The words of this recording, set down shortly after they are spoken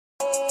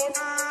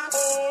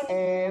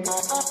Wake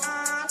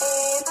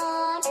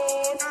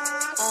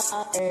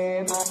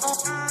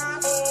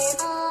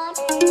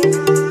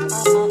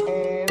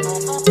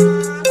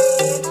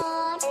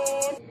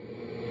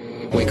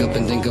up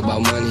and think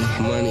about money,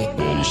 money.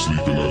 Fall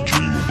asleep and I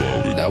dream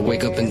about it. I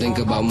wake up and think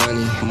about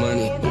money,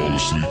 money. Fall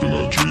asleep and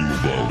I dream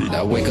about it.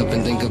 I wake up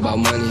and think about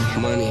money,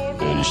 money.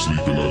 Fall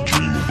asleep and I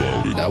dream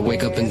about it. I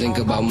wake up and think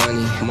about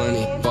money,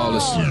 money. Fall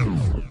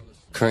asleep.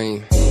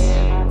 Cream.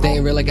 They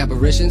ain't real like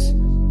apparitions,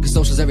 cause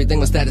social's everything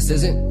my status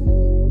isn't.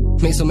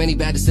 Made so many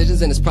bad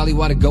decisions and it's probably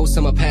why the ghosts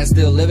on my past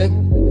still living.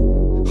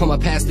 On my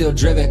past still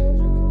driven.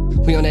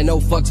 We on that no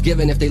fucks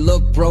given. If they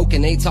look broke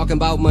and ain't talking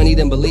about money,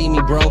 then believe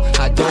me, bro,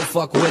 I don't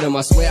fuck with them.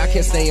 I swear I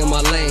can't stay in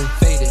my lane.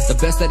 Faded. The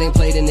best that ain't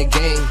played in the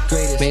game.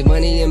 Greatest. Made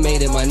money and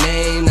made it my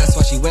name. That's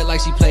why she wet like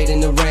she played in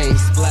the rain.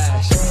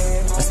 Splash.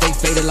 I stay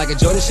faded like a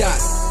Jordan shot.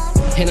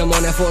 And I'm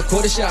on that fourth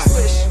quarter shot.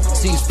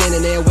 See you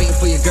standing there waiting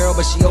for your girl,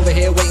 but she over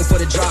here waiting for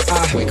the drop.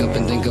 I wake up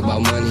and think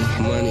about money,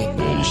 money.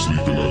 Fall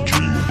asleep and I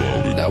dream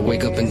about it. I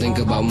wake up and think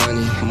about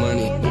money,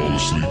 money. Fall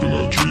asleep and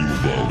I dream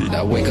about it.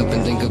 I wake up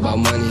and think about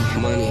money,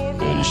 money.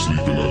 Fall asleep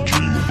and I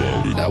dream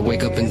about it. I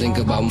wake up and think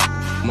about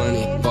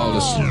money. Fall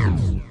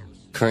asleep.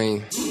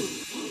 Cream.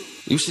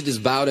 You should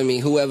just bow to me.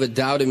 Whoever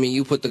doubted me,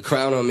 you put the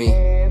crown on me.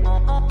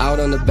 Out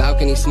on the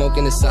balcony,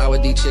 smoking a sour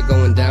D chick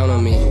going down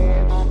on me.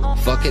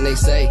 Fuck can they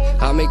say?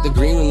 I'll make the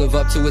green room live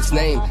up to its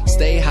name.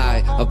 Stay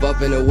high, up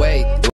and away.